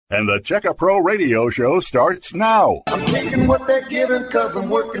And the Checka Pro Radio Show starts now. I'm taking what they're giving because I'm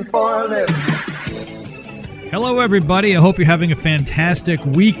working for a living. Hello, everybody. I hope you're having a fantastic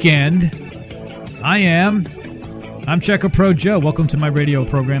weekend. I am. I'm Checka Pro Joe. Welcome to my radio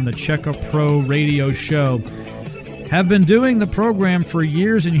program, the Checka Pro Radio Show. Have been doing the program for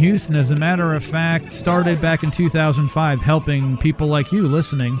years in Houston. As a matter of fact, started back in 2005, helping people like you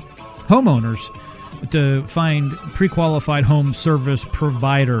listening, homeowners, to find pre-qualified home service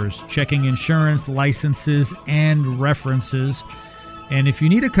providers, checking insurance, licenses, and references. And if you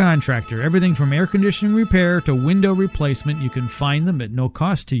need a contractor, everything from air conditioning repair to window replacement, you can find them at no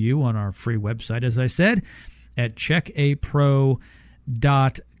cost to you on our free website, as I said, at checkapro.com.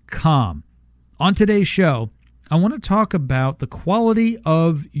 On today's show, I want to talk about the quality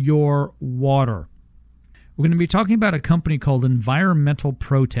of your water. We're going to be talking about a company called Environmental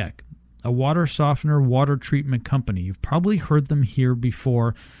Protech, a water softener, water treatment company. You've probably heard them here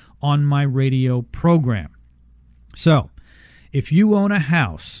before on my radio program. So, if you own a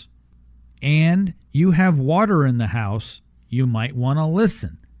house and you have water in the house, you might want to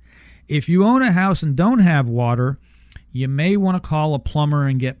listen. If you own a house and don't have water, you may want to call a plumber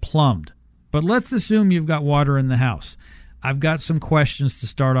and get plumbed. But let's assume you've got water in the house. I've got some questions to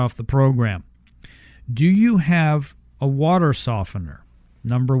start off the program. Do you have a water softener?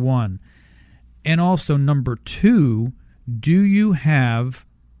 Number one. And also, number two, do you have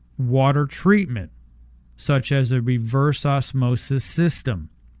water treatment, such as a reverse osmosis system,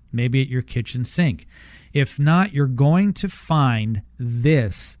 maybe at your kitchen sink? If not, you're going to find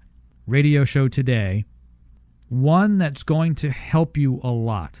this radio show today, one that's going to help you a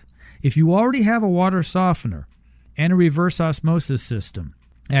lot. If you already have a water softener and a reverse osmosis system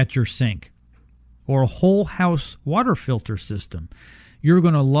at your sink, or a whole house water filter system, you're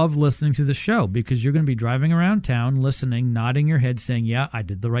going to love listening to the show because you're going to be driving around town, listening, nodding your head, saying, yeah, I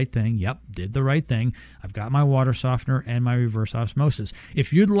did the right thing. Yep, did the right thing. I've got my water softener and my reverse osmosis.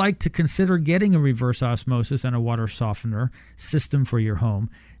 If you'd like to consider getting a reverse osmosis and a water softener system for your home,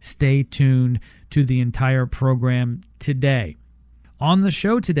 stay tuned to the entire program today. On the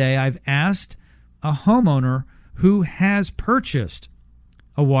show today, I've asked a homeowner who has purchased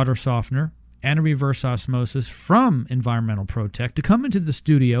a water softener and a reverse osmosis from Environmental Protech to come into the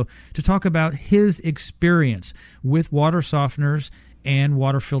studio to talk about his experience with water softeners and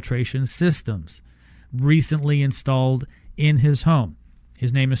water filtration systems recently installed in his home.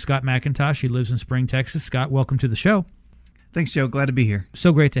 His name is Scott McInstosh. He lives in Spring, Texas. Scott, welcome to the show. Thanks, Joe. Glad to be here.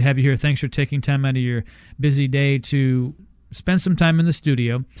 So great to have you here. Thanks for taking time out of your busy day to spend some time in the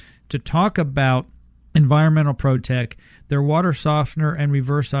studio to talk about Environmental Protech, their water softener and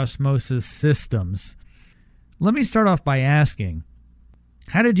reverse osmosis systems. Let me start off by asking,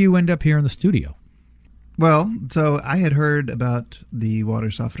 how did you end up here in the studio? Well, so I had heard about the water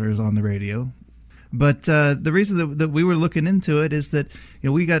softeners on the radio, but the reason that we were looking into it is that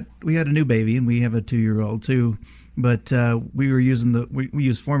we had a new baby and we have a 2-year-old too, but we were using we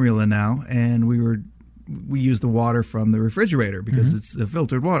use formula now, and we use the water from the refrigerator because it's the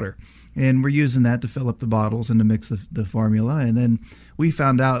filtered water. And we're using that to fill up the bottles and to mix the formula. And then we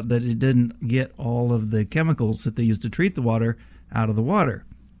found out that it didn't get all of the chemicals that they used to treat the water out of the water.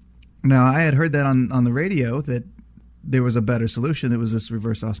 Now, I had heard that on the radio that there was a better solution. It was this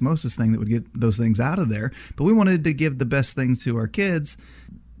reverse osmosis thing that would get those things out of there. But we wanted to give the best things to our kids,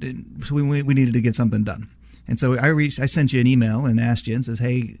 so we needed to get something done. And so I sent you an email and asked you and says,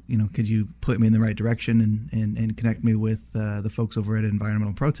 hey, could you put me in the right direction and connect me with the folks over at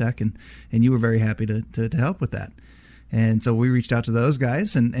Environmental Protech? And you were very happy to help with that. And so we reached out to those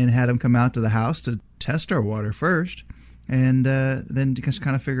guys and had them come out to the house to test our water first, and then to just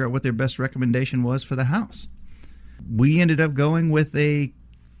kind of figure out what their best recommendation was for the house. We ended up going with the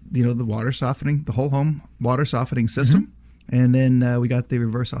water softening, the whole home water softening system. And then we got the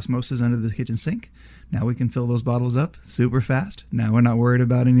reverse osmosis under the kitchen sink. Now we can fill those bottles up super fast. Now we're not worried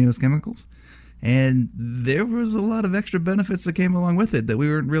about any of those chemicals. And there was a lot of extra benefits that came along with it that we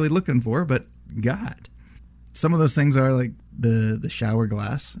weren't really looking for, but got. Some of those things are like the shower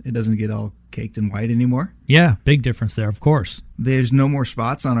glass. It doesn't get all caked and white anymore. Yeah, big difference there, of course. There's no more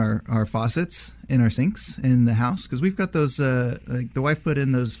spots on our faucets in our sinks in the house because we've got those, like the wife put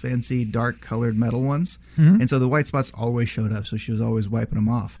in those fancy dark colored metal ones. And so the white spots always showed up, so she was always wiping them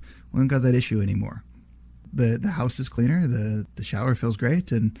off. We don't got that issue anymore. The house is cleaner, the shower feels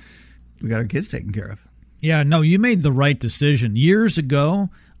great, and we got our kids taken care of. Yeah, no, you made the right decision. Years ago,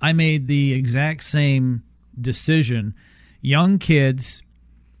 I made the exact same decision. Young kids,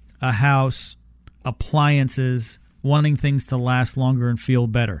 a house, appliances, wanting things to last longer and feel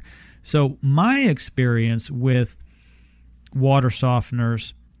better. So my experience with water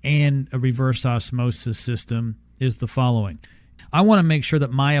softeners and a reverse osmosis system is the following. I want to make sure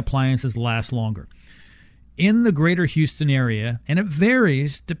that my appliances last longer. In the greater Houston area, and it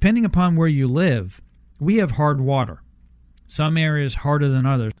varies depending upon where you live, we have hard water. Some areas harder than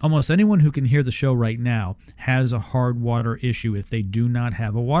others. Almost anyone who can hear the show right now has a hard water issue if they do not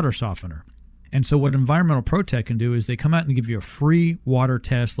have a water softener. And so what Environmental Protech can do is they come out and give you a free water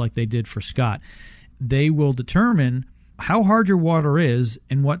test like they did for Scott. They will determine how hard your water is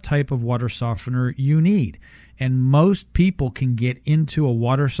and what type of water softener you need. And most people can get into a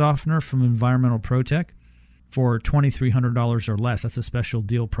water softener from Environmental Protech for $2,300 or less. That's a special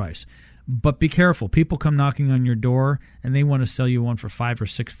deal price. But be careful. People come knocking on your door and they want to sell you one for $5,000 or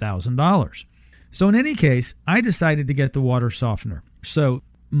 $6,000. So in any case, I decided to get the water softener. So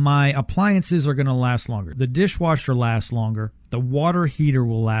my appliances are going to last longer. The dishwasher lasts longer. The water heater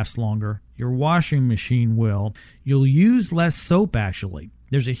will last longer. Your washing machine will. You'll use less soap, actually.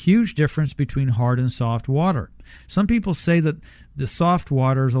 There's a huge difference between hard and soft water. Some people say that the soft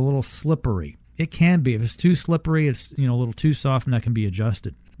water is a little slippery. It can be. If it's too slippery, it's a little too soft, and that can be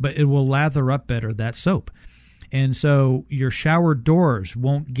adjusted. But it will lather up better, that soap. And so your shower doors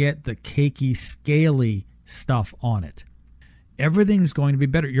won't get the cakey, scaly stuff on it. Everything's going to be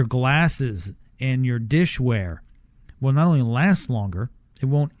better. Your glasses and your dishware will not only last longer, it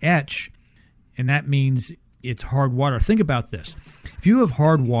won't etch, and that means it's hard water. Think about this. If you have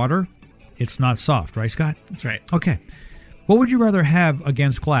hard water, it's not soft, right, Scott? That's right. Okay. What would you rather have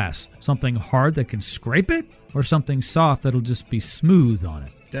against glass? Something hard that can scrape it, or something soft that'll just be smooth on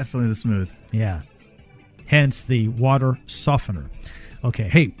it? Definitely the smooth. Yeah. Hence the water softener. Okay,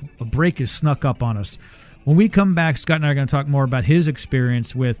 hey, a break is snuck up on us. When we come back, Scott and I are going to talk more about his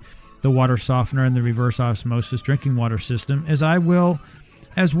experience with the water softener and the reverse osmosis drinking water system, as I will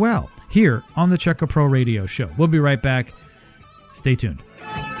as well, here on the Check A Pro Radio Show. We'll be right back. Stay tuned.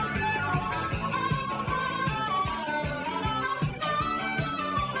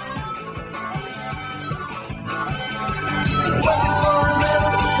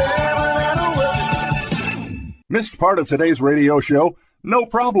 Missed part of today's radio show? No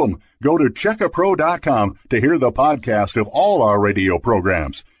problem. Go to checkapro.com to hear the podcast of all our radio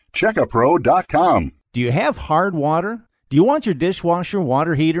programs. Checkapro.com. Do you have hard water? Do you want your dishwasher,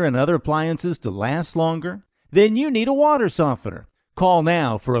 water heater, and other appliances to last longer? Then you need a water softener. Call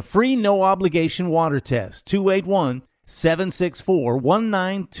now for a free no-obligation water test,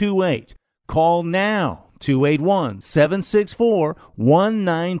 281-764-1928. Call now,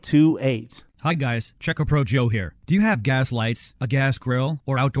 281-764-1928. Hi guys, Check A Pro Joe here. Do you have gas lights, a gas grill,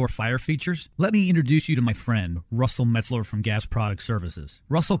 or outdoor fire features? Let me introduce you to my friend, Russell Metzler from Gas Product Services.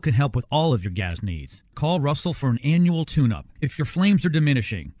 Russell can help with all of your gas needs. Call Russell for an annual tune-up. If your flames are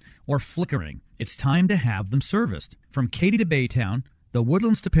diminishing or flickering, it's time to have them serviced. From Katy to Baytown, the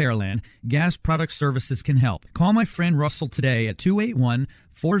Woodlands to Pearland, Gas Product Services can help. Call my friend Russell today at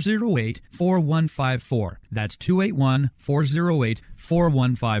 281-408-4154. That's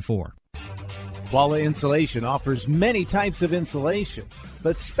 281-408-4154. Walla Insulation offers many types of insulation,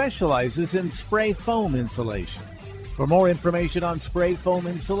 but specializes in spray foam insulation. For more information on spray foam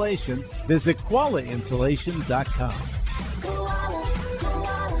insulation, visit koalainsulation.com. Koala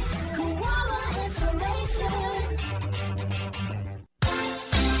Insulation.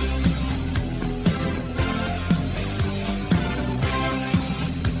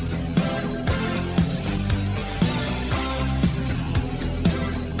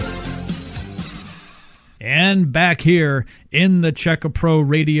 And back here in the Check A Pro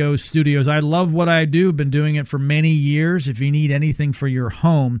Radio studios. I love what I do. Been doing it for many years. If you need anything for your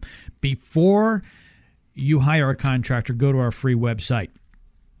home, before you hire a contractor, go to our free website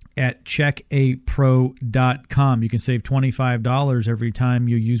at checkapro.com. You can save $25 every time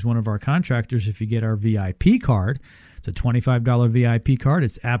you use one of our contractors if you get our VIP card. It's a $25 VIP card.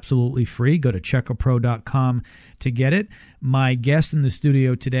 It's absolutely free. Go to checkapro.com to get it. My guest in the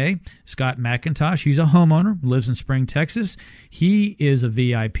studio today, Scott McInstosh. He's a homeowner, lives in Spring, Texas. He is a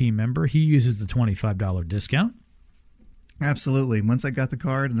VIP member. He uses the $25 discount. Absolutely. Once I got the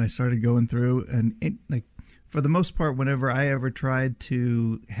card and I started going through, and for the most part, whenever I ever tried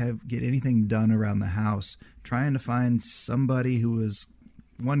to get anything done around the house, trying to find somebody who was,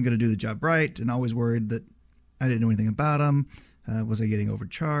 one, going to do the job right, and always worried that I didn't know anything about them. Was I getting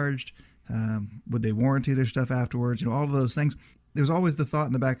overcharged? Would they warranty their stuff afterwards? All of those things. There was always the thought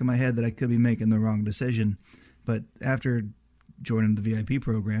in the back of my head that I could be making the wrong decision. But after joining the VIP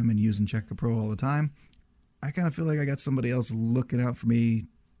program and using Check A Pro all the time, I kind of feel like I got somebody else looking out for me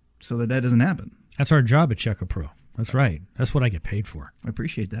so that doesn't happen. That's our job at Check A Pro. That's right. That's what I get paid for. I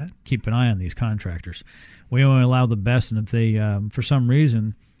appreciate that. Keep an eye on these contractors. We only allow the best, and if they, for some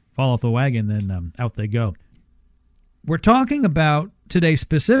reason, fall off the wagon, then out they go. We're talking about today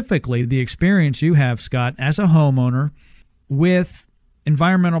specifically the experience you have, Scott, as a homeowner with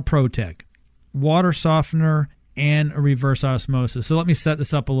Environmental Protech, water softener, and a reverse osmosis. So let me set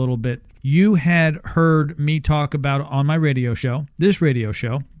this up a little bit. You had heard me talk about on my radio show, this radio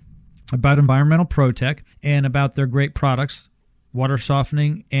show, about Environmental Protech and about their great products, water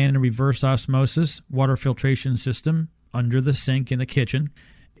softening and a reverse osmosis water filtration system under the sink in the kitchen.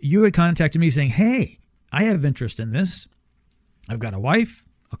 You had contacted me saying, hey, I have interest in this. I've got a wife,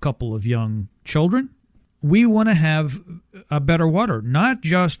 a couple of young children. We want to have a better water, not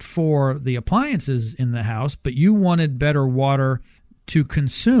just for the appliances in the house, but you wanted better water to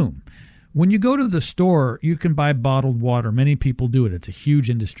consume. When you go to the store, you can buy bottled water. Many people do it. It's a huge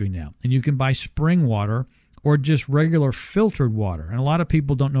industry now. And you can buy spring water or just regular filtered water. And a lot of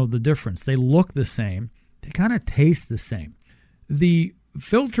people don't know the difference. They look the same. They kind of taste the same. The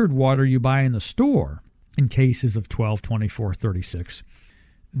filtered water you buy in the store in cases of 12, 24, 36,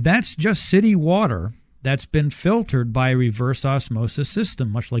 that's just city water that's been filtered by a reverse osmosis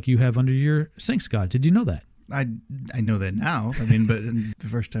system, much like you have under your sink, Scott. Did you know that? I know that now. I mean, but the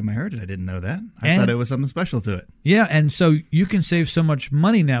first time I heard it, I didn't know that. I thought it was something special to it. Yeah, and so you can save so much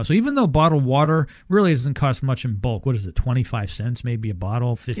money now. So even though bottled water really doesn't cost much in bulk, what is it, 25 cents maybe a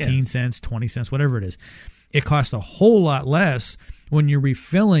bottle, 15 cents, 20 cents, whatever it is, it costs a whole lot less when you're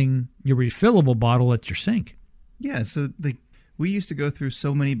refilling your refillable bottle at your sink. Yeah, so we used to go through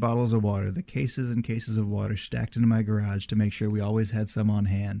so many bottles of water, the cases and cases of water stacked into my garage to make sure we always had some on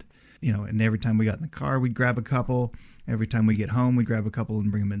hand. You know, and every time we got in the car, we'd grab a couple. Every time we get home, we'd grab a couple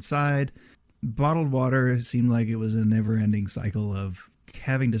and bring them inside. Bottled water seemed like it was a never-ending cycle of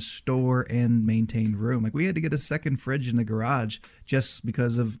having to store and maintain room. Like we had to get a second fridge in the garage just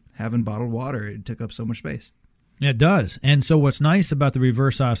because of having bottled water. It took up so much space. It does. And so what's nice about the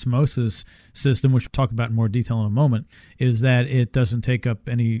reverse osmosis system, which we'll talk about in more detail in a moment, is that it doesn't take up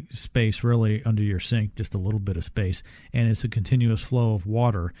any space really under your sink, just a little bit of space. And it's a continuous flow of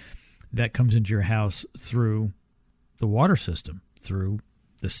water that comes into your house through the water system, through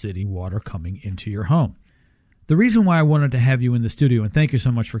the city water coming into your home. The reason why I wanted to have you in the studio, and thank you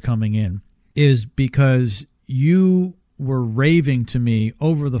so much for coming in, is because you were raving to me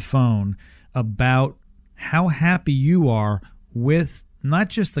over the phone about how happy you are with not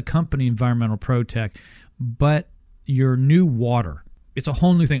just the company Environmental Protech, but your new water. It's a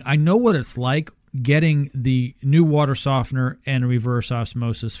whole new thing. I know what it's like getting the new water softener and a reverse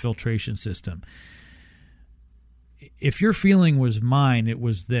osmosis filtration system. If your feeling was mine, it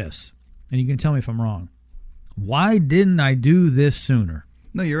was this, and you can tell me if I'm wrong. Why didn't I do this sooner?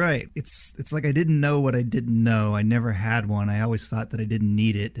 No, you're right. It's like I didn't know what I didn't know. I never had one. I always thought that I didn't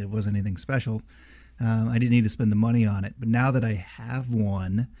need it. It wasn't anything special. I didn't need to spend the money on it. But now that I have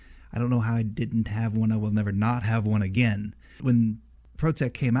one, I don't know how I didn't have one. I will never not have one again. When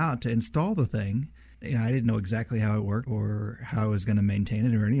Protech came out to install the thing, you know, I didn't know exactly how it worked or how I was going to maintain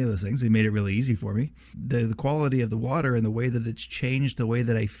it or any of those things. They made it really easy for me. The quality of the water and the way that it's changed the way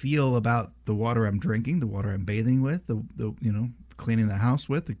that I feel about the water I'm drinking, the water I'm bathing with, the cleaning the house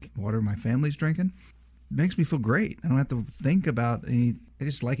with, the water my family's drinking, makes me feel great. I don't have to think about any. I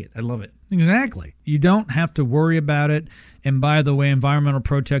just like it. I love it. Exactly. You don't have to worry about it. And by the way, Environmental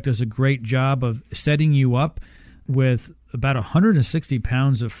Protech does a great job of setting you up with about 160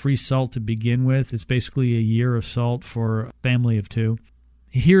 pounds of free salt to begin with. It's basically a year of salt for a family of two.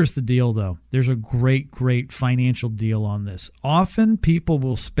 Here's the deal, though. There's a great, great financial deal on this. Often people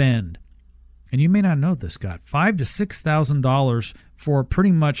will spend, and you may not know this, Scott, $5,000 to $6,000 for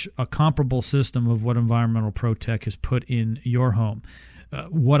pretty much a comparable system of what Environmental Protech has put in your home,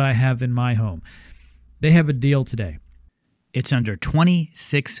 what I have in my home. They have a deal today. It's under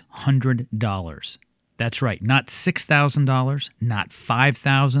 $2,600. That's right, not $6,000, not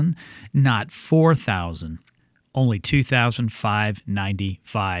 $5,000, not $4,000, only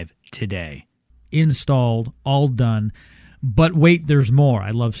 $2,595 today. Installed, all done. But wait, there's more.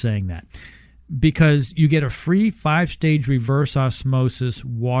 I love saying that. Because you get a free 5-stage reverse osmosis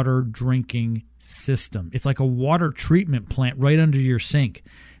water drinking system. It's like a water treatment plant right under your sink.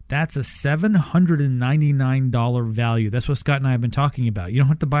 That's a $799 value. That's what Scott and I have been talking about. You don't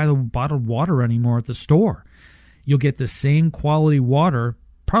have to buy the bottled water anymore at the store. You'll get the same quality water,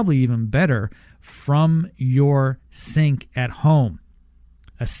 probably even better, from your sink at home.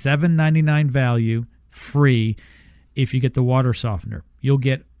 A $799 value, free, if you get the water softener. You'll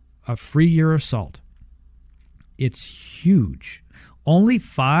get a free year of salt. It's huge. Only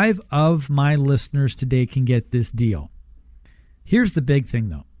 5 of my listeners today can get this deal. Here's the big thing,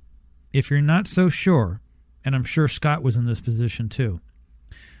 though. If you're not so sure, and I'm sure Scott was in this position too,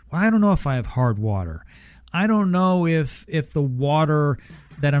 Well, I don't know if I have hard water. I don't know if the water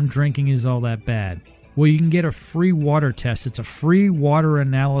that I'm drinking is all that bad. Well, you can get a free water test. It's a free water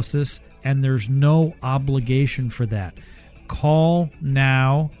analysis, and there's no obligation for that. Call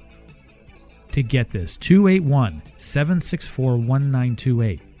now to get this.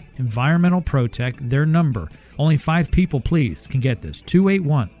 281-764-1928. Environmental Protech, their number. Only 5 people, please, can get this.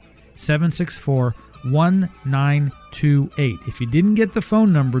 281-764-1928. If you didn't get the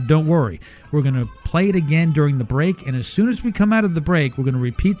phone number, don't worry. We're going to play it again during the break, and as soon as we come out of the break, we're going to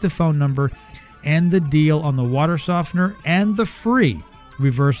repeat the phone number and the deal on the water softener and the free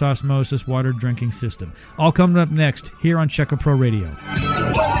reverse osmosis water drinking system. All coming up next here on Checker Pro Radio.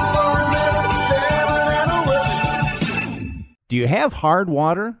 Do you have hard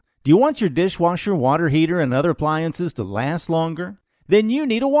water? Do you want your dishwasher, water heater, and other appliances to last longer? Then you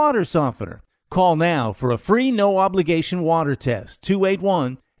need a water softener. Call now for a free no-obligation water test.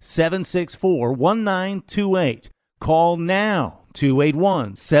 281-764-1928. Call now.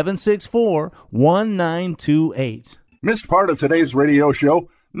 281-764-1928. Missed part of today's radio show?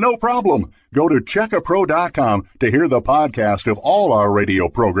 No problem. Go to checkapro.com to hear the podcast of all our radio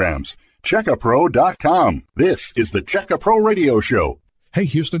programs. Checkapro.com. This is the Checkapro Radio Show. Hey,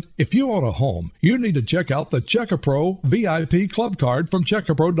 Houston, if you own a home, you need to check out the Checkapro VIP Club Card from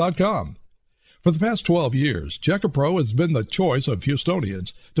checkapro.com. For the past 12 years, Checkapro has been the choice of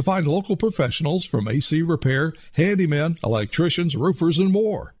Houstonians to find local professionals from AC repair, handymen, electricians, roofers, and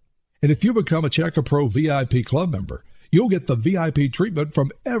more. And if you become a Checkapro VIP Club member, you'll get the VIP treatment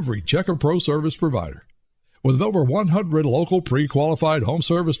from every Checkapro service provider. With over 100 local pre-qualified home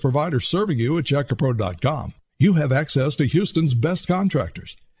service providers serving you at checkapro.com, you have access to Houston's best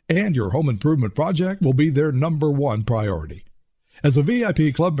contractors, and your home improvement project will be their #1 priority. As a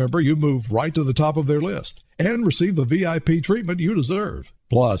VIP club member, you move right to the top of their list and receive the VIP treatment you deserve.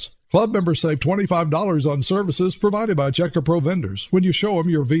 Plus, club members save $25 on services provided by Checkapro vendors when you show them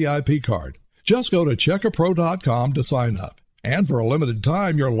your VIP card. Just go to checkapro.com to sign up. And for a limited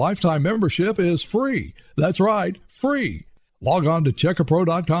time, your lifetime membership is free. That's right, free. Log on to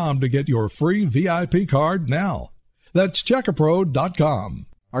checkapro.com to get your free VIP card now. That's checkapro.com.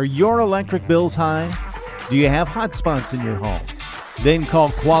 Are your electric bills high? Do you have hot spots in your home? Then call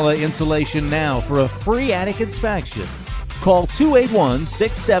Koala Insulation now for a free attic inspection. Call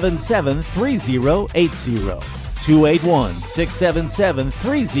 281-677-3080.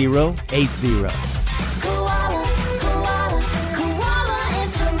 281-677-3080. Koala, koala, koala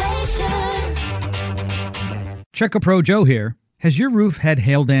insulation. Checker Joe here. Has your roof had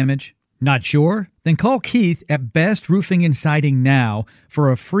hail damage? Not sure? Then call Keith at Best Roofing and Siding now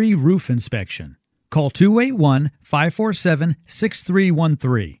for a free roof inspection. Call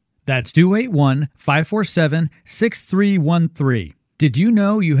 281-547-6313. That's 281-547-6313. Did you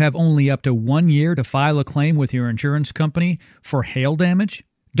know you have only up to 1 year to file a claim with your insurance company for hail damage?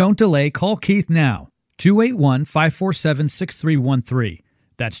 Don't delay. Call Keith now. 281-547-6313.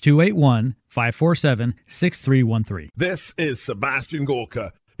 That's 281-547-6313. This is Sebastian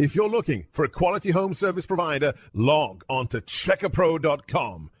Gorka. If you're looking for a quality home service provider, log on to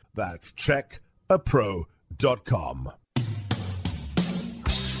checkapro.com. That's checkapro.com.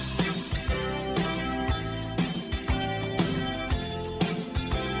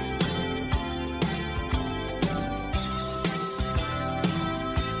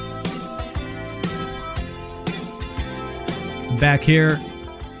 Back here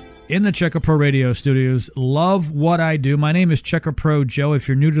in the Checker Pro Radio studios. Love what I do. My name is Checker Pro Joe. If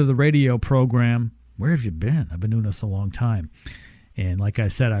you're new to the radio program, where have you been? I've been doing this a long time. And like I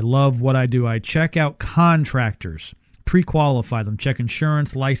said, I love what I do. I check out contractors, pre-qualify them, check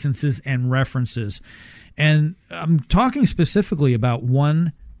insurance, licenses, and references. And I'm talking specifically about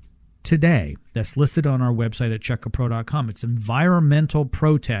one today that's listed on our website at checkapro.com. It's Environmental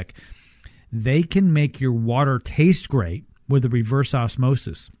Protech. They can make your water taste great with a reverse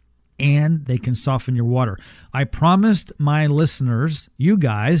osmosis, and they can soften your water. I promised my listeners, you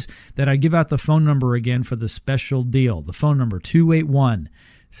guys, that I'd give out the phone number again for the special deal. The phone number,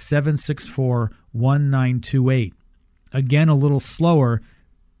 281-764-1928. Again, a little slower,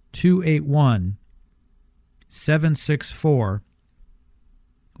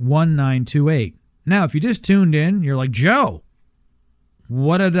 281-764-1928. Now, if you just tuned in, you're like, Joe,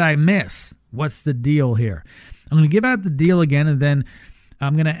 what did I miss? What's the deal here? I'm going to give out the deal again, and then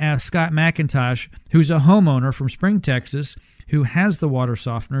I'm going to ask Scott McInstosh, who's a homeowner from Spring, Texas, who has the water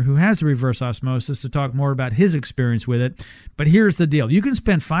softener, who has the reverse osmosis, to talk more about his experience with it. But here's the deal. You can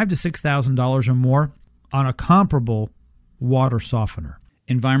spend $5,000 to $6,000 or more on a comparable water softener.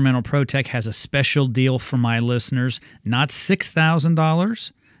 Environmental Protech has a special deal for my listeners. Not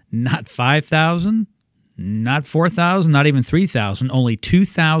 $6,000, Not $5,000, not $4,000, not even $3,000, only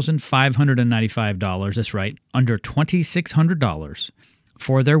 $2,595. That's right, under $2,600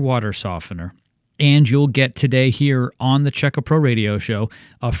 for their water softener. And you'll get today here on the Check A Pro Radio Show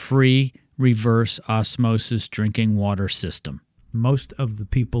a free reverse osmosis drinking water system. Most of the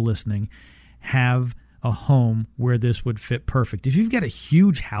people listening have a home where this would fit perfect. If you've got a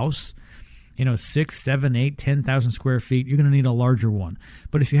huge house, 6, 7, 8, 10,000 square feet, you're going to need a larger one.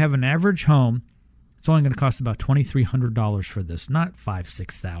 But if you have an average home, it's only going to cost about $2,300 for this, not $5,000,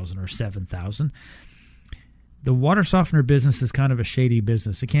 $6,000, or $7,000. The water softener business is kind of a shady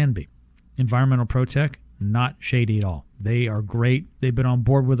business. It can be. Environmental Protech, not shady at all. They are great. They've been on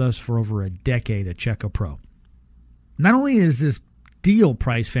board with us for over a decade at Check A Pro. Not only is this deal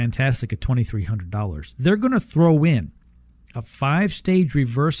price fantastic at $2,300, they're going to throw in a 5-stage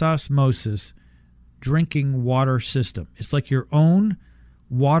reverse osmosis drinking water system. It's like your own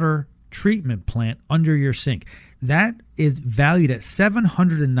water treatment plant under your sink. That is valued at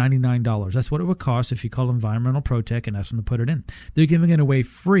 $799. That's what it would cost if you call Environmental Protech and ask them to put it in. They're giving it away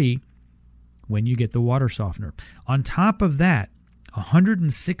free when you get the water softener. On top of that,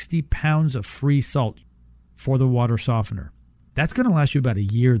 160 pounds of free salt for the water softener. That's going to last you about a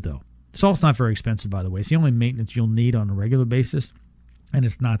year, though. Salt's not very expensive, by the way. It's the only maintenance you'll need on a regular basis, and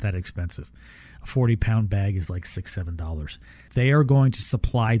it's not that expensive. A 40-pound bag is like $6, $7. They are going to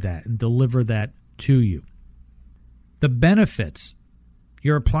supply that and deliver that to you. The benefits,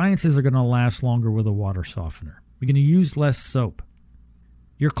 your appliances are going to last longer with a water softener. You're going to use less soap.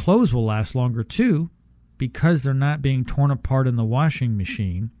 Your clothes will last longer, too, because they're not being torn apart in the washing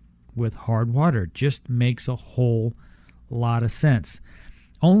machine with hard water. It just makes a whole lot of sense.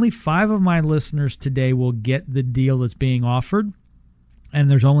 Only 5 of my listeners today will get the deal that's being offered, and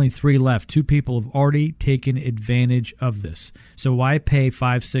there's only 3 left. 2 people have already taken advantage of this. So why pay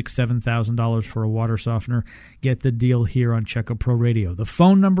 $5,000, $6,000, $7,000 for a water softener? Get the deal here on Check A Pro Radio. The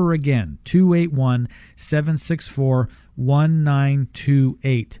phone number again,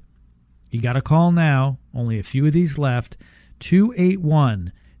 281-764-1928. You got to call now. Only a few of these left.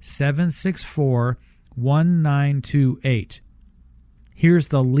 281-764-1928. Here's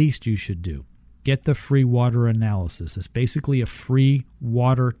the least you should do. Get the free water analysis. It's basically a free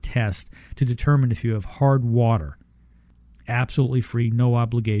water test to determine if you have hard water. Absolutely free, no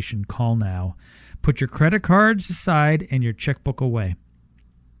obligation. Call now. Put your credit cards aside and your checkbook away.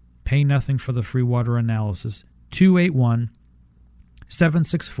 Pay nothing for the free water analysis.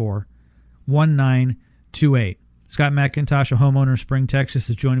 281-764-1928. Scott McInstosh, a homeowner in Spring, Texas,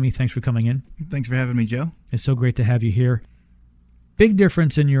 is joining me. Thanks for coming in. Thanks for having me, Joe. It's so great to have you here. Big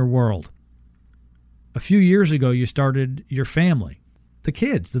difference in your world. A few years ago, you started your family, the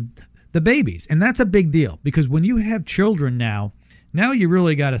kids, the babies. And that's a big deal because when you have children now you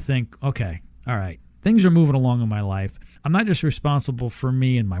really got to think, okay, all right, things are moving along in my life. I'm not just responsible for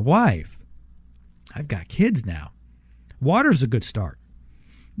me and my wife. I've got kids now. Water's a good start.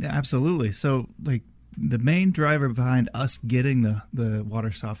 Yeah, absolutely. So, the main driver behind us getting the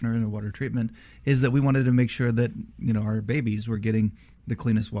water softener and the water treatment is that we wanted to make sure that, our babies were getting the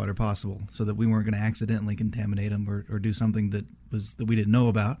cleanest water possible so that we weren't going to accidentally contaminate them or do something that we didn't know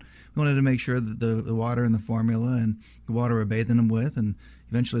about. We wanted to make sure that the water and the formula and the water we're bathing them with and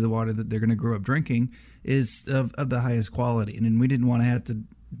eventually the water that they're going to grow up drinking is of the highest quality. And we didn't want to have to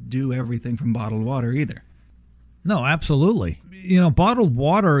do everything from bottled water either. No, absolutely. Bottled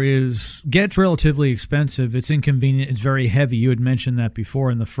water gets relatively expensive. It's inconvenient. It's very heavy. You had mentioned that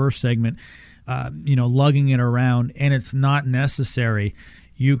before in the first segment, lugging it around, and it's not necessary.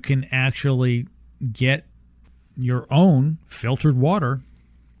 You can actually get your own filtered water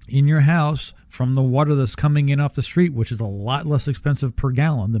in your house from the water that's coming in off the street, which is a lot less expensive per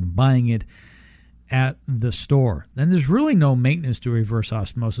gallon than buying it at the store. And there's really no maintenance to reverse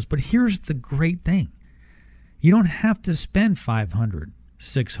osmosis. But here's the great thing. You don't have to spend $500,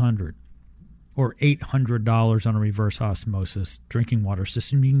 $600, or $800 on a reverse osmosis drinking water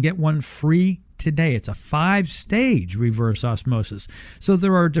system. You can get one free today. It's a 5-stage reverse osmosis. So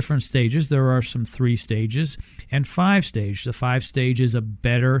there are different stages. There are some 3 stages and 5 stages. The 5-stage is a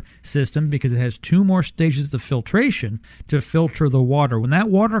better system because it has 2 more stages of filtration to filter the water. When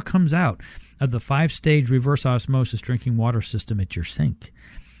that water comes out of the 5-stage reverse osmosis drinking water system at your sink,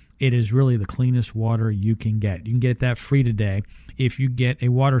 it is really the cleanest water you can get. You can get that free today if you get a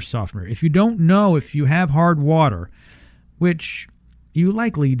water softener. If you don't know if you have hard water, which you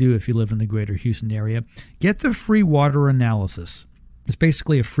likely do if you live in the greater Houston area, get the free water analysis. It's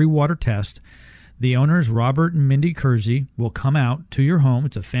basically a free water test. The owners, Robert and Mindy Kersey, will come out to your home.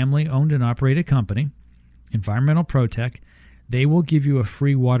 It's a family-owned and operated company, Environmental Protech. They will give you a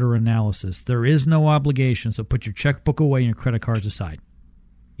free water analysis. There is no obligation, so put your checkbook away and your credit cards aside.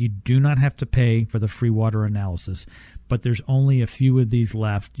 You do not have to pay for the free water analysis, but there's only a few of these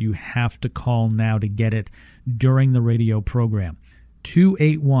left. You have to call now to get it during the radio program.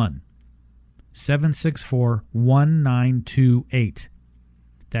 281-764-1928.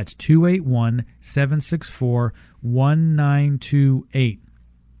 That's 281-764-1928.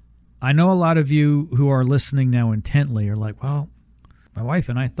 I know a lot of you who are listening now intently are like, well, my wife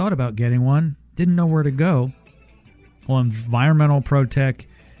and I thought about getting one, didn't know where to go. Well, Environmental Protech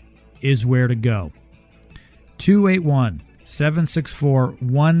is where to go.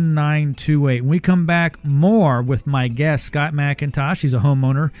 281-764-1928. When we come back, more with my guest, Scott McInstosh. He's a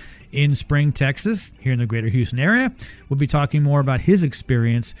homeowner in Spring, Texas, here in the greater Houston area. We'll be talking more about his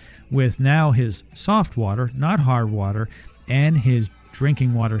experience with now his soft water, not hard water, and his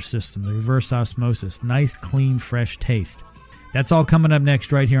drinking water system, the reverse osmosis. Nice, clean, fresh taste. That's all coming up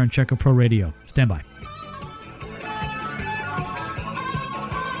next right here on Check A Pro Radio. Stand by.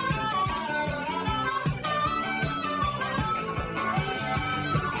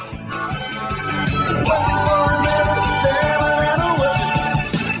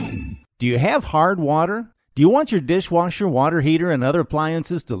 Do you have hard water? Do you want your dishwasher, water heater, and other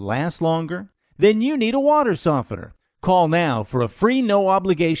appliances to last longer? Then you need a water softener. Call now for a free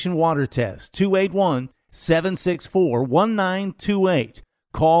no-obligation water test, 281-764-1928.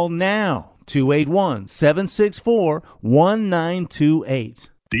 Call now, 281-764-1928.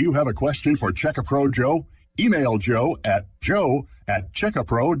 Do you have a question for Check-A-Pro Joe? Email Joe at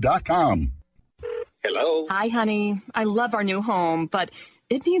joe@checkapro.com. Hello? Hi, honey. I love our new home, but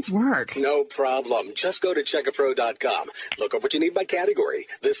it needs work. No problem. Just go to checkapro.com. Look up what you need by category.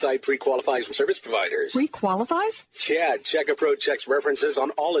 This site pre-qualifies service providers. Pre-qualifies? Yeah, Check-A-Pro checks references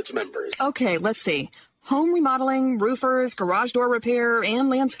on all its members. Okay, let's see. Home remodeling, roofers, garage door repair,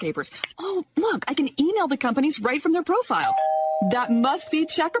 and landscapers. Oh, look, I can email the companies right from their profile. That must be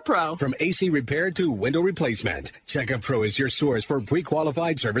Check-A-Pro. From AC repair to window replacement, Check-A-Pro is your source for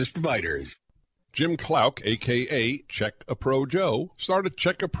pre-qualified service providers. Jim Clouk, a.k.a. Check-A-Pro Joe, started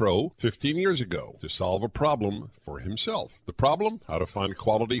Check-A-Pro 15 years ago to solve a problem for himself. The problem? How to find a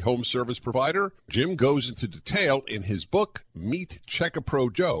quality home service provider? Jim goes into detail in his book, Meet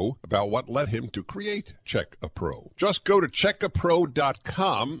Check-A-Pro Joe, about what led him to create Check-A-Pro. Just go to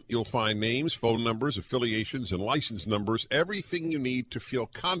checkapro.com. You'll find names, phone numbers, affiliations, and license numbers, everything you need to feel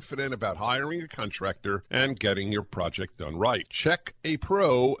confident about hiring a contractor and getting your project done right.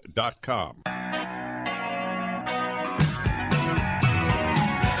 Checkapro.com.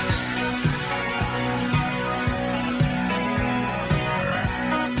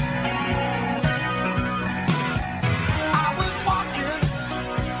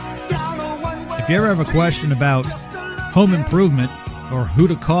 If you ever have a question about home improvement or who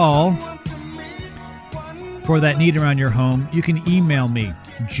to call for that need around your home, you can email me,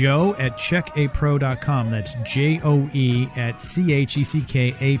 joe@checkapro.com. That's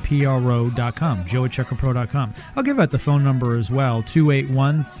joe@checkapro.com. joe@checkapro.com. I'll give out the phone number as well,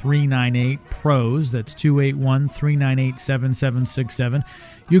 281-398-PROS. That's 281-398-7767.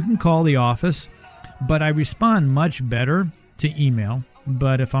 You can call the office, but I respond much better to email.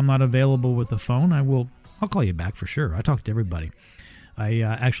 But if I'm not available with the phone, I'll call you back for sure. I talk to everybody. I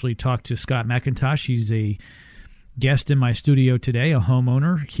actually talked to Scott McInstosh. He's a guest in my studio today, a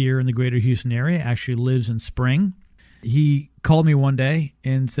homeowner here in the greater Houston area, actually lives in Spring. He called me one day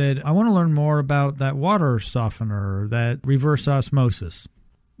and said, I want to learn more about that water softener, that reverse osmosis.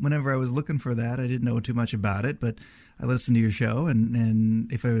 Whenever I was looking for that, I didn't know too much about it, but I listened to your show,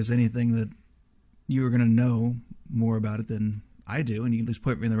 and if there was anything that you were going to know more about it than I do, and you at least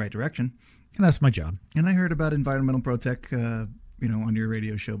point me in the right direction. And that's my job. And I heard about Environmental Protech, on your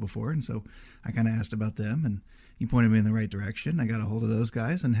radio show before, and so I kind of asked about them, and you pointed me in the right direction. I got a hold of those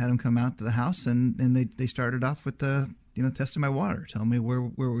guys and had them come out to the house, and they started off with testing my water, telling me where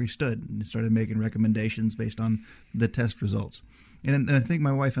we stood, and started making recommendations based on the test results. And I think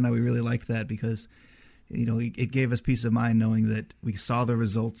my wife and I, we really liked that because it gave us peace of mind knowing that we saw the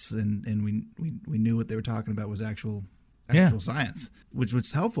results and we knew what they were talking about was actual science, which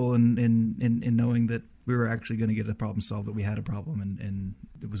was helpful in knowing that we were actually going to get a problem solved, that we had a problem, and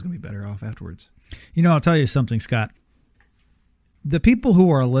it was going to be better off afterwards. I'll tell you something, Scott. The people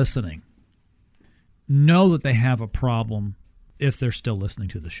who are listening know that they have a problem if they're still listening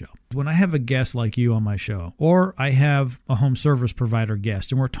to the show. When I have a guest like you on my show, or I have a home service provider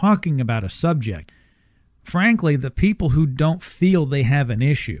guest, and we're talking about a subject, frankly, the people who don't feel they have an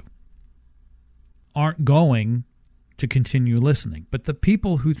issue aren't going to continue listening. But the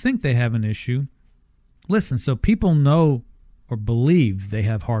people who think they have an issue, listen. So people know or believe they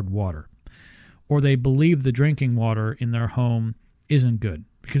have hard water, or they believe the drinking water in their home isn't good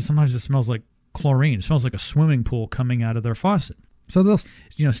because sometimes it smells like chlorine. It smells like a swimming pool coming out of their faucet. So they'll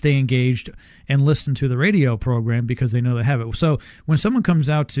stay engaged and listen to the radio program because they know they have it. So when someone comes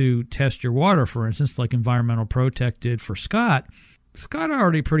out to test your water, for instance, like Environmental Protech did for Scott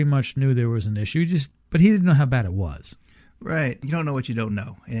already pretty much knew there was an issue, but he didn't know how bad it was. Right. You don't know what you don't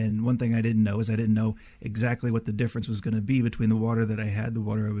know. And one thing I didn't know is I didn't know exactly what the difference was going to be between the water that I had, the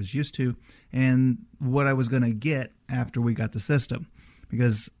water I was used to, and what I was going to get after we got the system.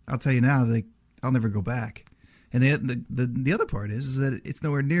 Because I'll tell you now, I'll never go back. And the other part is that it's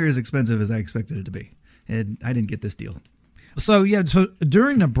nowhere near as expensive as I expected it to be. And I didn't get this deal. So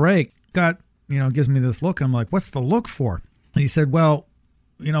during the break, Scott, gives me this look. I'm like, what's the look for? And he said, well,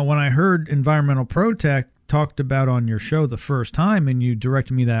 when I heard Environmental Protech talked about on your show the first time and you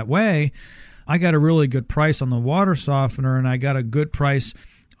directed me that way, I got a really good price on the water softener and I got a good price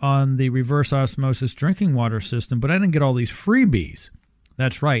on the reverse osmosis drinking water system, but I didn't get all these freebies.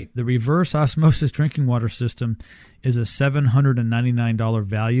 That's right. The reverse osmosis drinking water system is a $799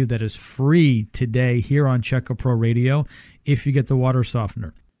 value that is free today here on Check-A Pro Radio if you get the water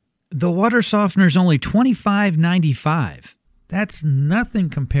softener. The water softener is only $25.95. That's nothing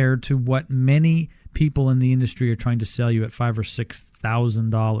compared to what many people in the industry are trying to sell you at $5,000 or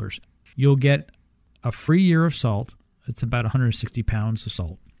 $6,000. You'll get a free year of salt. It's about 160 pounds of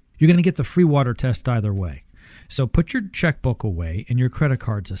salt. You're going to get the free water test either way. So put your checkbook away and your credit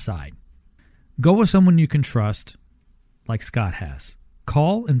cards aside. Go with someone you can trust, like Scott has.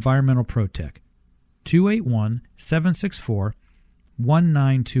 Call Environmental Protech,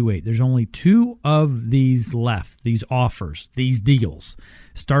 281-764-1928. There's only 2 of these left, these offers, these deals.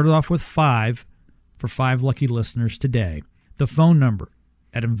 Started off with 5 for 5 lucky listeners today. The phone number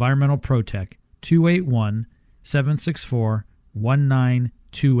at Environmental Protech,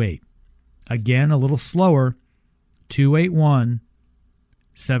 281-764-1928. Again, a little slower,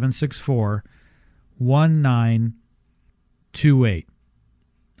 281-764-1928.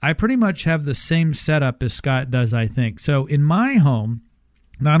 I pretty much have the same setup as Scott does, I think. So in my home,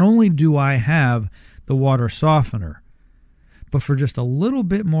 not only do I have the water softener, but for just a little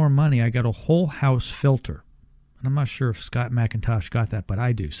bit more money, I got a whole house filter. And I'm not sure if Scott McInstosh got that, but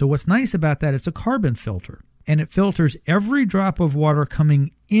I do. So what's nice about that, it's a carbon filter. And it filters every drop of water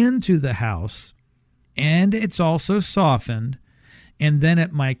coming into the house, and it's also softened. And then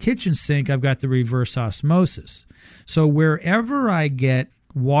at my kitchen sink, I've got the reverse osmosis. So wherever I get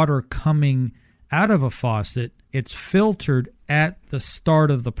water coming out of a faucet, it's filtered at the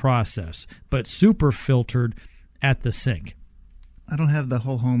start of the process, but super filtered at the sink. I don't have the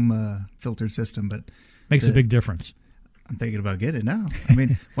whole home filtered system, but makes a big difference. I'm thinking about getting it now. I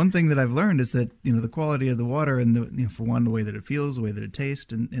mean, one thing that I've learned is that the quality of the water and for one, the way that it feels, the way that it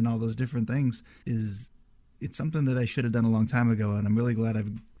tastes, and all those different things it's something that I should have done a long time ago, and I'm really glad I've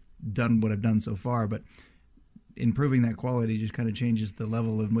done what I've done so far. But improving that quality just kind of changes the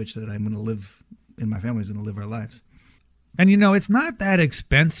level in which that I'm going to live, and my family's going to live our lives. And it's not that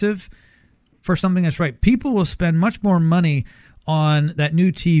expensive for something that's right. People will spend much more money on that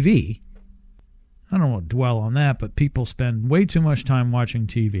new TV. I don't want to dwell on that, but people spend way too much time watching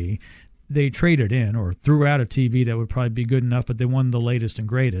TV. They trade it in or threw out a TV that would probably be good enough, but they wanted the latest and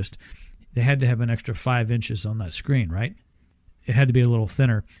greatest. They had to have an extra 5 inches on that screen, right? It had to be a little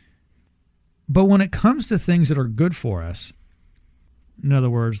thinner. But when it comes to things that are good for us, in other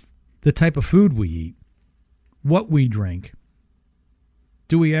words, the type of food we eat, what we drink,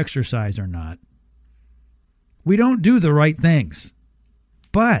 do we exercise or not, we don't do the right things.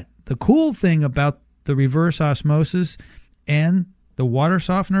 But the cool thing about the reverse osmosis and the water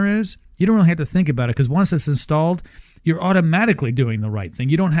softener is you don't really have to think about it, because once it's installed, you're automatically doing the right thing.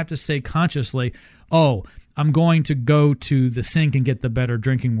 You don't have to say consciously, oh, I'm going to go to the sink and get the better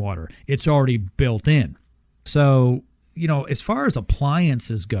drinking water. It's already built in. So, as far as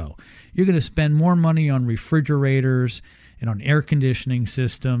appliances go, you're going to spend more money on refrigerators and on air conditioning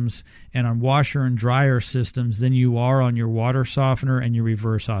systems and on washer and dryer systems than you are on your water softener and your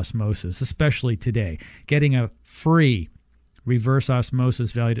reverse osmosis, especially today. Getting a free reverse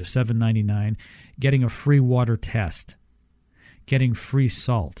osmosis valued at $7.99, getting a free water test, getting free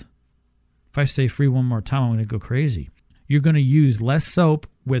salt. If I say free one more time, I'm going to go crazy. You're going to use less soap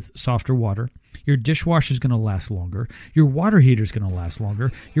with softer water. Your dishwasher is going to last longer. Your water heater is going to last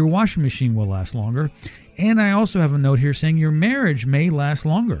longer. Your washing machine will last longer. And I also have a note here saying your marriage may last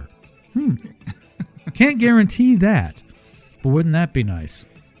longer. Can't guarantee that, but wouldn't that be nice?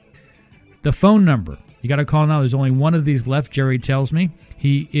 The phone number. You got to call now. There's only one of these left, Jerry tells me.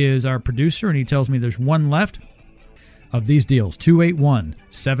 He is our producer, and he tells me there's one left. of these deals.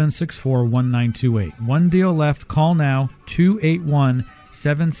 281-764-1928. One deal left. Call now.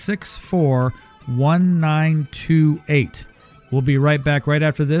 281-764-1928. We'll be right back right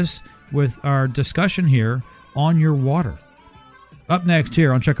after this with our discussion here on your water. Up next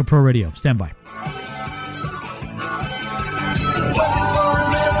here on Check A Pro Radio. Stand by.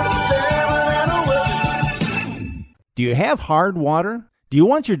 Do you have hard water? Do you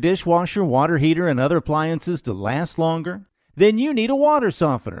want your dishwasher, water heater, and other appliances to last longer? Then you need a water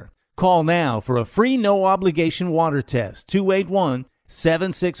softener. Call now for a free no-obligation water test.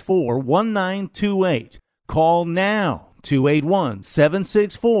 281-764-1928. Call now.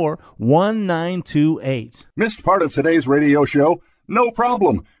 281-764-1928. Missed part of today's radio show? No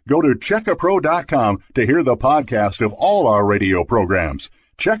problem. Go to checkapro.com to hear the podcast of all our radio programs.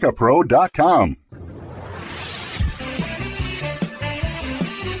 Checkapro.com.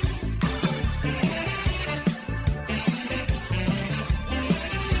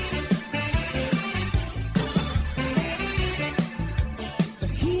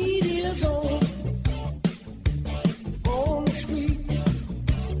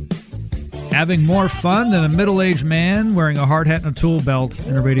 Having more fun than a middle-aged man wearing a hard hat and a tool belt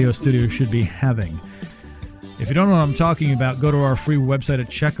in a radio studio should be having. If you don't know what I'm talking about, go to our free website at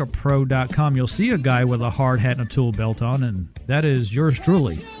checkapro.com. You'll see a guy with a hard hat and a tool belt on, and that is yours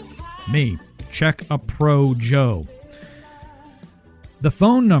truly, me, Check A Pro Joe. The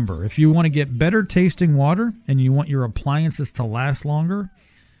phone number, if you want to get better tasting water and you want your appliances to last longer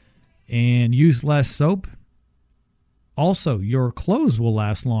and use less soap, also your clothes will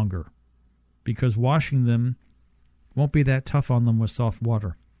last longer, because washing them won't be that tough on them with soft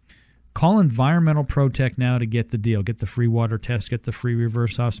water. Call Environmental Protech now to get the deal. Get the free water test, get the free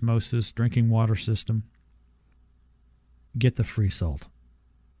reverse osmosis drinking water system. Get the free salt.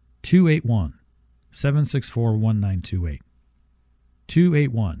 281-764-1928.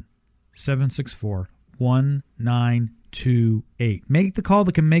 281-764-1928. Make the call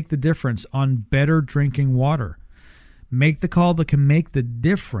that can make the difference on better drinking water. Make the call that can make the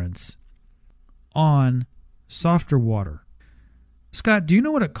difference on softer water. Scott, do you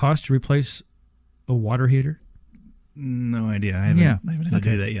know what it costs to replace a water heater? No idea. I haven't had to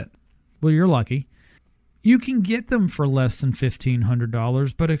do that yet. Well, you're lucky. You can get them for less than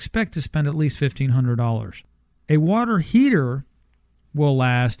 $1,500, but expect to spend at least $1,500. A water heater will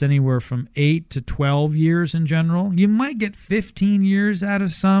last anywhere from 8 to 12 years in general. You might get 15 years out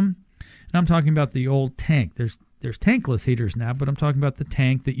of some. And I'm talking about the old tank. There's tankless heaters now, but I'm talking about the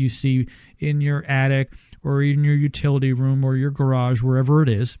tank that you see in your attic or in your utility room or your garage, wherever it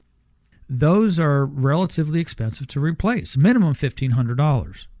is. Those are relatively expensive to replace, minimum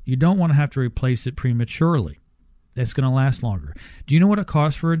 $1,500. You don't want to have to replace it prematurely. It's going to last longer. Do you know what it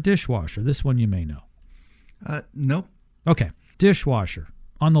costs for a dishwasher? This one you may know. Nope. Okay, dishwasher.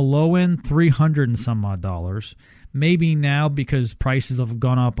 On the low end, $300 and some odd dollars. Maybe now, because prices have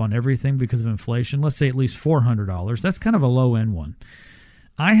gone up on everything because of inflation, let's say at least $400. That's kind of a low-end one.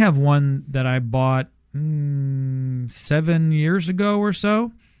 I have one that I bought 7 years ago or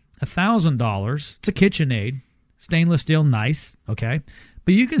so, $1,000. It's a KitchenAid, stainless steel, nice, okay?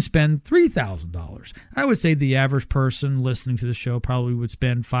 But you can spend $3,000. I would say the average person listening to the show probably would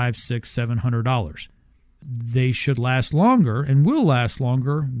spend $500, $600, $700. They should last longer and will last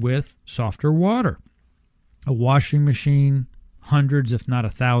longer with softer water. A washing machine, hundreds if not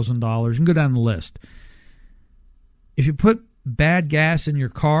 $1,000. You can go down the list. If you put bad gas in your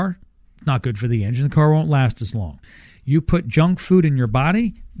car, it's not good for the engine. The car won't last as long. You put junk food in your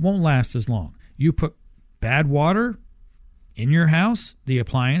body, won't last as long. You put bad water in your house, the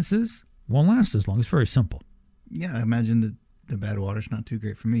appliances, won't last as long. It's very simple. Yeah, I imagine that the bad water's not too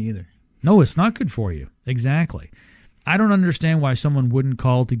great for me either. No, it's not good for you. Exactly. I don't understand why someone wouldn't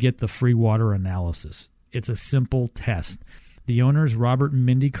call to get the free water analysis. It's a simple test. The owners, Robert and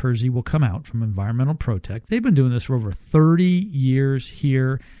Mindy Kersey, will come out from Environmental Protech. They've been doing this for over 30 years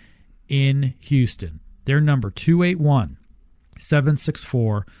here in Houston. Their number,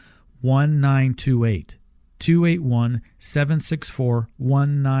 281-764-1928.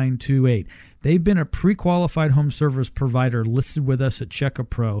 281-764-1928. They've been a pre-qualified home service provider listed with us at Check A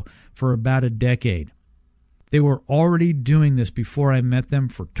Pro for about a decade. They were already doing this before I met them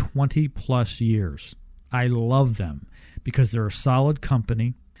for 20 plus years. I love them because they're a solid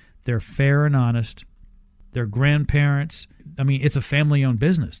company. They're fair and honest. Their grandparents, it's a family-owned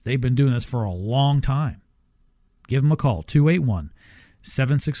business. They've been doing this for a long time. Give them a call,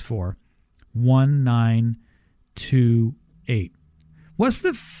 281-764-1928. What's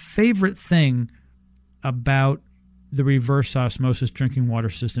the favorite thing about the reverse osmosis drinking water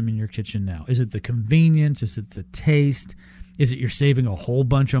system in your kitchen now? Is it the convenience? Is it the taste? Is it you're saving a whole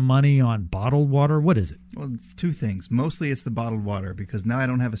bunch of money on bottled water? What is it? Well, it's two things. Mostly it's the bottled water, because now I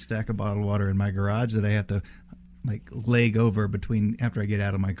don't have a stack of bottled water in my garage that I have to leg over between after I get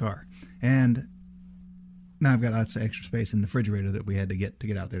out of my car. And now I've got lots of extra space in the refrigerator that we had to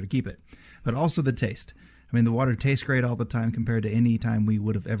get out there to keep it. But also the taste. I mean, the water tastes great all the time compared to any time we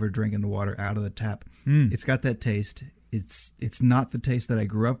would have ever drinking the water out of the tap. It's got that taste. It's not the taste that I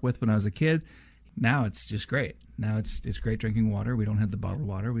grew up with when I was a kid. Now it's just great. Now it's great drinking water. We don't have the bottled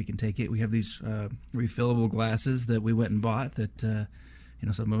water. We can take it. We have these refillable glasses that we went and bought that,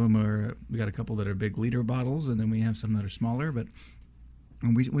 some of them are, we got a couple that are big liter bottles, and then we have some that are smaller, but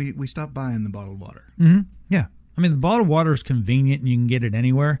we stopped buying the bottled water. Mm-hmm. Yeah. I mean, the bottled water is convenient and you can get it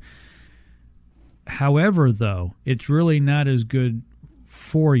anywhere. However, though, it's really not as good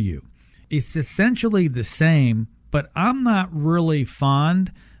for you. It's essentially the same, but I'm not really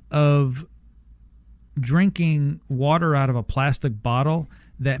fond of drinking water out of a plastic bottle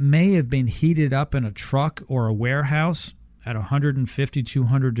that may have been heated up in a truck or a warehouse at 150,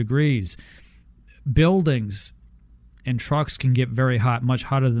 200 degrees. Buildings and trucks can get very hot, much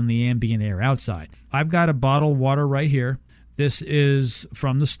hotter than the ambient air outside. I've got a bottled water right here. This is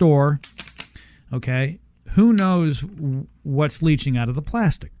from the store. Okay, who knows what's leaching out of the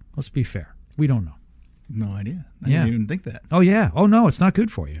plastic? Let's be fair. We don't know. No idea. I didn't even think that. Oh, yeah. Oh, no, it's not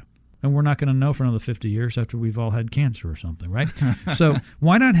good for you. And we're not going to know for another 50 years after we've all had cancer or something, right? So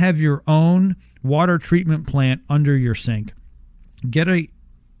why not have your own water treatment plant under your sink? Get a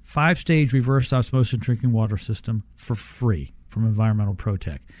 5-stage reverse osmosis drinking water system for free from Environmental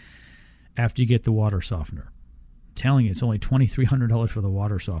Protech after you get the water softener. I'm telling you, it's only $2,300 for the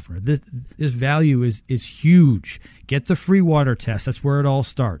water softener. This value is huge. Get the free water test. That's where it all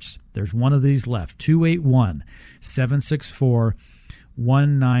starts. There's one of these left.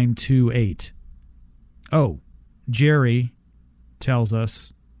 281-764-1928. Oh, Jerry tells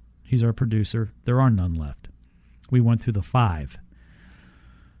us, he's our producer, there are none left. We went through the 5.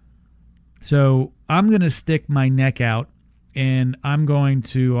 So I'm going to stick my neck out, and I'm going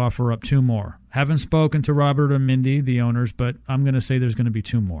to offer up 2 more. Haven't spoken to Robert or Mindy, the owners, but I'm going to say there's going to be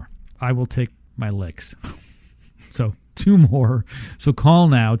 2 more. I will take my licks. So 2 more. So call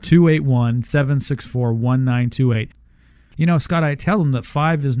now, 281-764-1928. You know, Scott, I tell them that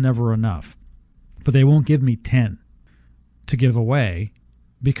 5 is never enough, but they won't give me 10 to give away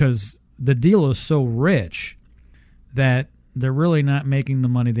because the deal is so rich that they're really not making the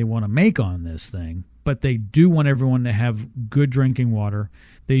money they want to make on this thing, but they do want everyone to have good drinking water.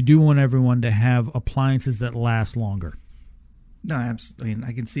 They do want everyone to have appliances that last longer. No, absolutely. I mean,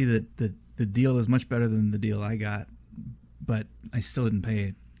 I can see that the deal is much better than the deal I got, but I still didn't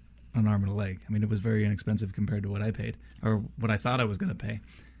pay an arm and a leg. I mean, it was very inexpensive compared to what I paid or what I thought I was going to pay.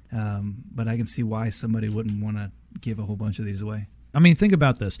 But I can see why somebody wouldn't want to give a whole bunch of these away. I mean, think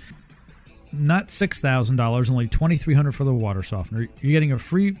about this. Not $6,000, only $2,300 for the water softener. You're getting a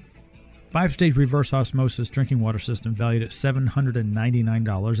free 5-stage reverse osmosis drinking water system valued at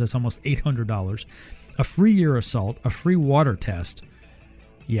 $799. That's almost $800. A free year of salt, a free water test.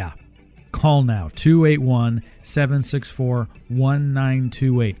 Yeah. Call now,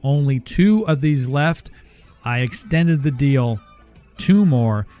 281-764-1928. Only 2 of these left. I extended the deal. 2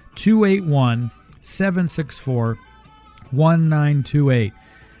 more, 281-764-1928.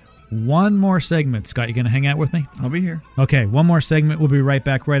 1 more segment. Scott, you going to hang out with me? I'll be here. Okay, 1 more segment. We'll be right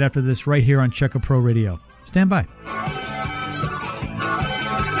back right after this right here on Checker Pro Radio. Stand by.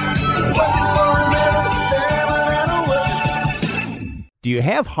 Do you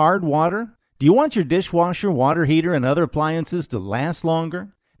have hard water? Do you want your dishwasher, water heater, and other appliances to last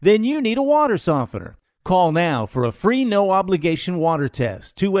longer? Then you need a water softener. Call now for a free no-obligation water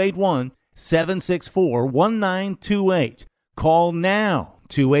test. 281-764-1928. Call now.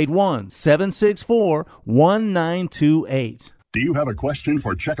 281-764-1928. Do you have a question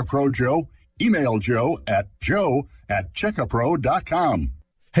for Checkapro Joe? Email Joe at joe@checkapro.com.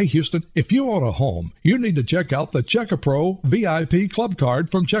 Hey, Houston, if you own a home, you need to check out the Checkapro VIP Club Card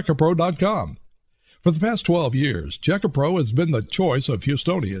from checkapro.com. For the past 12 years, Checkapro has been the choice of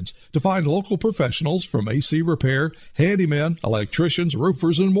Houstonians to find local professionals from AC repair, handymen, electricians,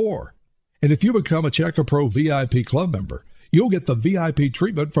 roofers, and more. And if you become a Checkapro VIP Club member, you'll get the VIP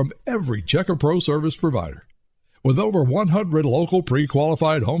treatment from every Checkapro service provider. With over 100 local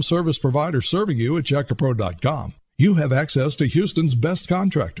pre-qualified home service providers serving you at checkapro.com, you have access to Houston's best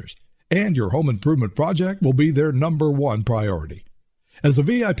contractors, and your home improvement project will be their #1 priority. As a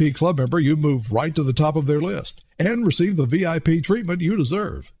VIP club member, you move right to the top of their list and receive the VIP treatment you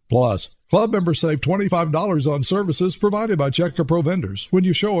deserve. Plus, Club members save $25 on services provided by Checker Pro vendors when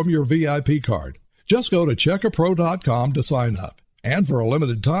you show them your VIP card. Just go to checkerpro.com to sign up. And for a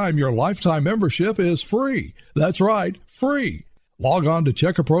limited time, your lifetime membership is free. That's right, free. Log on to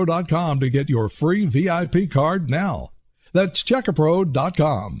checkerpro.com to get your free VIP card now. That's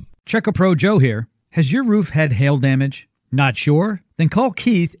checkerpro.com. Checker Pro Joe here. Has your roof had hail damage? Not sure? Then call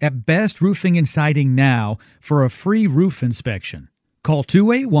Keith at Best Roofing and Siding now for a free roof inspection. Call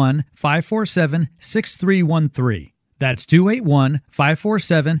 281-547-6313. That's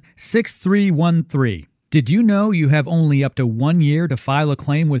 281-547-6313. Did you know you have only up to 1 year to file a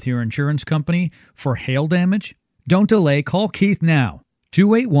claim with your insurance company for hail damage? Don't delay. Call Keith now.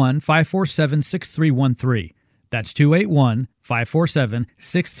 281-547-6313. That's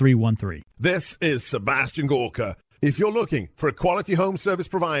 281-547-6313. This is Sebastian Gorka. If you're looking for a quality home service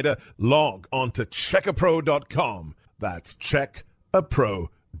provider, log on to checkerpro.com. That's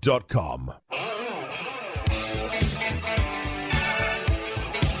checkerpro.com.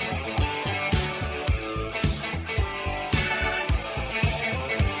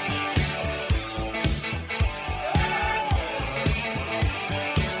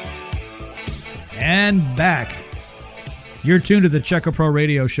 And back. You're tuned to the Check a Pro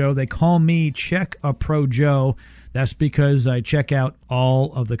radio show. They call me Check a Pro Joe. That's because I check out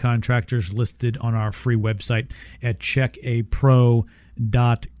all of the contractors listed on our free website at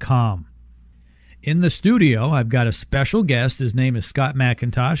checkapro.com. In the studio, I've got a special guest. His name is Scott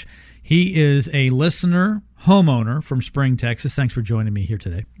McInstosh. He is a listener, homeowner from Spring, Texas. Thanks for joining me here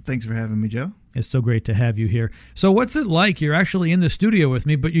today. Thanks for having me, Joe. It's so great to have you here. So what's it like? You're actually in the studio with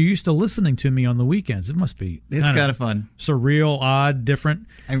me, but you're used to listening to me on the weekends. It must be It's kind of fun. Surreal, odd, different.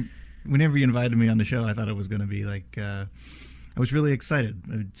 Whenever you invited me on the show, I thought it was going to be like, I was really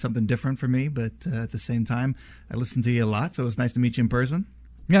excited. Something different for me, but at the same time, I listened to you a lot, so it was nice to meet you in person.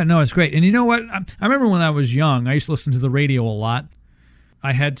 Yeah, no, it's great. And you know what? I remember when I was young, I used to listen to the radio a lot.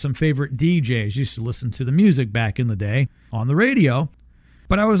 I had some favorite DJs. Used to listen to the music back in the day on the radio.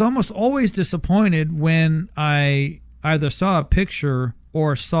 But I was almost always disappointed when I either saw a picture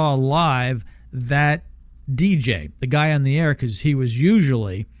or saw live that DJ, the guy on the air, because he was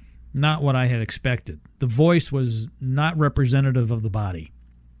usually not what I had expected. The voice was not representative of the body.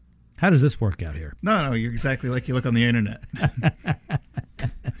 How does this work out here? No, you're exactly like you look on the internet. I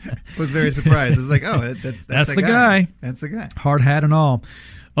was very surprised. I was like, oh, that's the guy. That's the guy. Hard hat and all.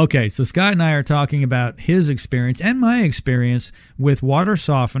 Okay, so Scott and I are talking about his experience and my experience with water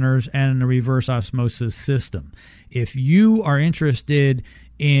softeners and a reverse osmosis system. If you are interested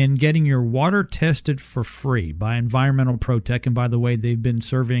in getting your water tested for free by Environmental Protech, and by the way, they've been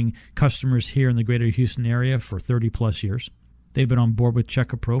serving customers here in the greater Houston area for 30-plus years. They've been on board with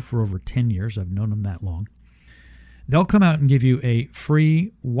Check a Pro for over 10 years. I've known them that long. They'll come out and give you a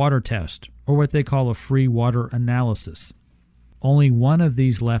free water test, or what they call a free water analysis. Only one of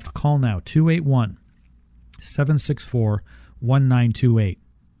these left. Call now, 281-764-1928.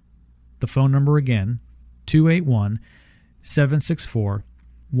 The phone number again,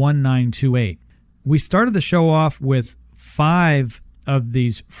 281-764-1928. We started the show off with 5 of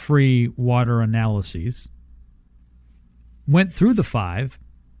these free water analyses. Went through the 5.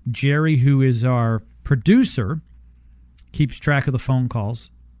 Jerry, who is our producer, keeps track of the phone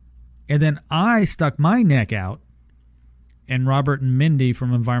calls. And then I stuck my neck out, and Robert and Mindy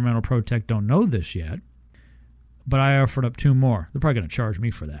from Environmental Protech don't know this yet, but I offered up 2 more. They're probably going to charge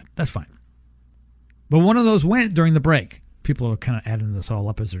me for that. That's fine. But one of those went during the break. People are kind of adding this all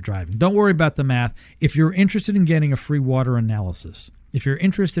up as they're driving. Don't worry about the math. If you're interested in getting a free water analysis, if you're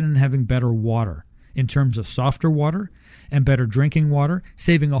interested in having better water in terms of softer water and better drinking water,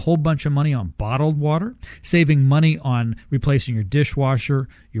 saving a whole bunch of money on bottled water, saving money on replacing your dishwasher,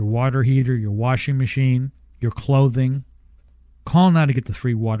 your water heater, your washing machine, your clothing, call now to get the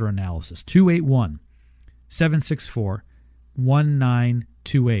free water analysis.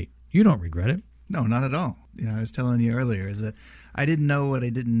 281-764-1928. You don't regret it. No, not at all. I was telling you earlier is that I didn't know what I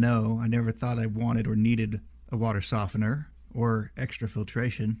didn't know. I never thought I wanted or needed a water softener or extra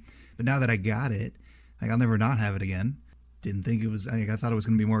filtration. But now that I got it, I'll never not have it again. Didn't think it was, I thought it was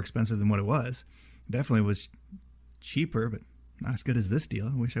going to be more expensive than what it was. Definitely was cheaper, but not as good as this deal.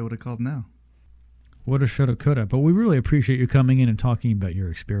 I wish I would have called now. Woulda, shoulda, coulda. But we really appreciate you coming in and talking about your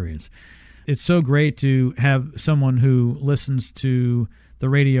experience. It's so great to have someone who listens to the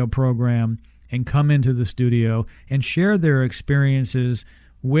radio program and come into the studio and share their experiences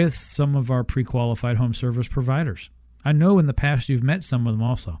with some of our pre-qualified home service providers. I know in the past you've met some of them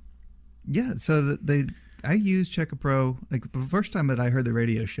also. Yeah, so I use Check a Pro. Like the first time that I heard the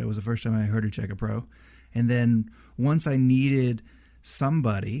radio show was the first time I heard of Check a Pro. And then once I needed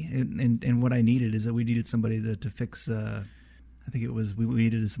somebody, and what I needed is that we needed somebody to fix. I think it was we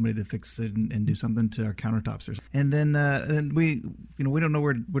needed somebody to fix it and do something to our countertops or something. And then we don't know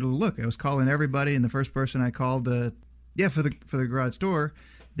where to look. I was calling everybody, and the first person I called, for the garage door,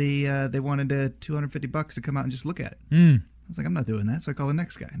 they wanted $250 to come out and just look at it. I was like, I'm not doing that. So I called the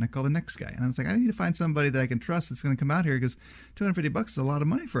next guy, and I called the next guy, and I was like, I need to find somebody that I can trust that's going to come out here, because $250 is a lot of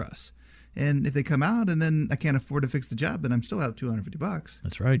money for us. And if they come out and then I can't afford to fix the job, then I'm still out $250.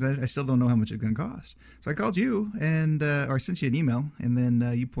 That's right. I still don't know how much it's going to cost. So I called you, and or I sent you an email, and then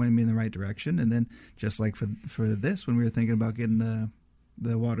you pointed me in the right direction. And then just like for this, when we were thinking about getting the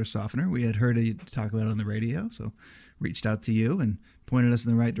water softener, we had heard you talk about it on the radio, so reached out to you and pointed us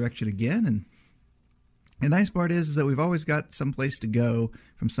in the right direction again. And the nice part is that we've always got some place to go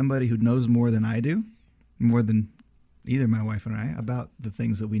from somebody who knows more than I do, more than either my wife and I, about the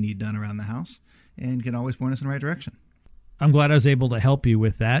things that we need done around the house, and can always point us in the right direction. I'm glad I was able to help you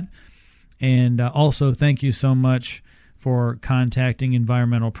with that. And also, thank you so much for contacting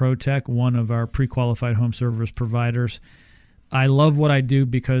Environmental Protech, one of our pre-qualified home service providers. I love what I do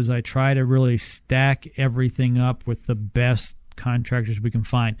because I try to really stack everything up with the best contractors we can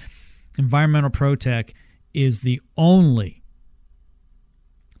find. Environmental Protech is the only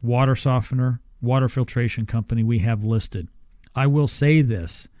water softener, water filtration company we have listed. I will say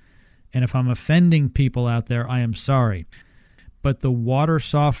this, and if I'm offending people out there, I am sorry, but the water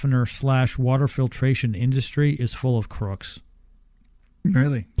softener / water filtration industry is full of crooks.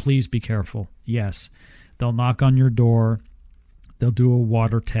 Really? Please be careful. Yes. They'll knock on your door. They'll do a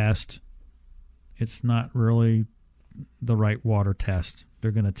water test. It's not really the right water test.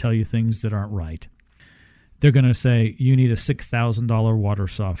 They're going to tell you things that aren't right. They're going to say you need a $6,000 water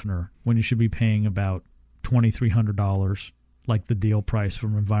softener when you should be paying about $2,300, like the deal price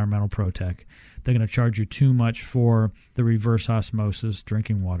from Environmental Protech. They're going to charge you too much for the reverse osmosis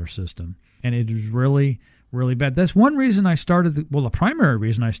drinking water system. And it is really, really bad. That's one reason I started, the primary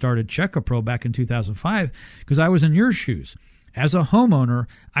reason I started CheckAPro back in 2005, because I was in your shoes. As a homeowner,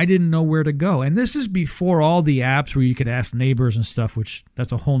 I didn't know where to go. And this is before all the apps where you could ask neighbors and stuff, which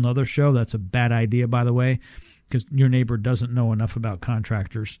that's a whole nother show. That's a bad idea, by the way, because your neighbor doesn't know enough about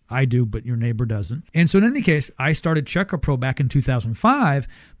contractors. I do, but your neighbor doesn't. And so in any case, I started CheckAPro back in 2005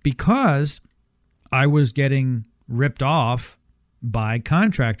 because I was getting ripped off by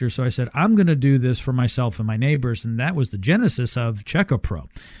contractors. So I said, I'm going to do this for myself and my neighbors. And that was the genesis of CheckAPro.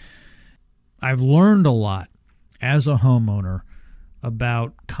 I've learned a lot as a homeowner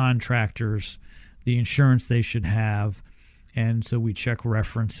about contractors, the insurance they should have, and so we check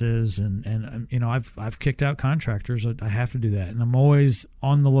references. And you know, I've kicked out contractors. I have to do that, and I'm always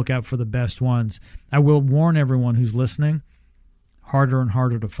on the lookout for the best ones. I will warn everyone who's listening: harder and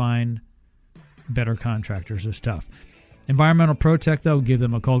harder to find better contractors is tough. Environmental Protech, though, give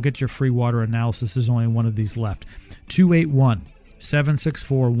them a call. Get your free water analysis. There's only one of these left.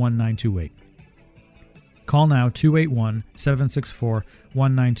 281-764-1928. Call now,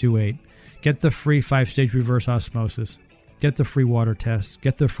 281-764-1928. Get the free 5-stage reverse osmosis. Get the free water test.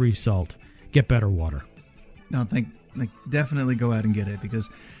 Get the free salt. Get better water. No, definitely go out and get it, because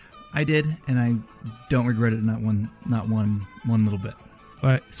I did, and I don't regret it not one little bit. All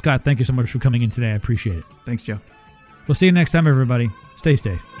right, Scott, thank you so much for coming in today. I appreciate it. Thanks, Joe. We'll see you next time, everybody. Stay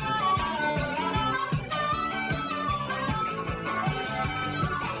safe.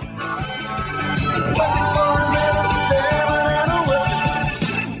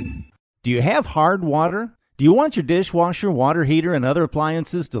 Do you have hard water? Do you want your dishwasher, water heater, and other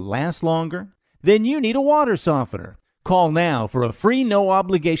appliances to last longer? Then you need a water softener. Call now for a free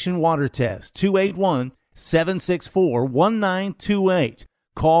no-obligation water test, 281-764-1928.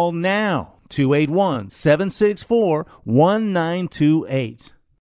 Call now, 281-764-1928.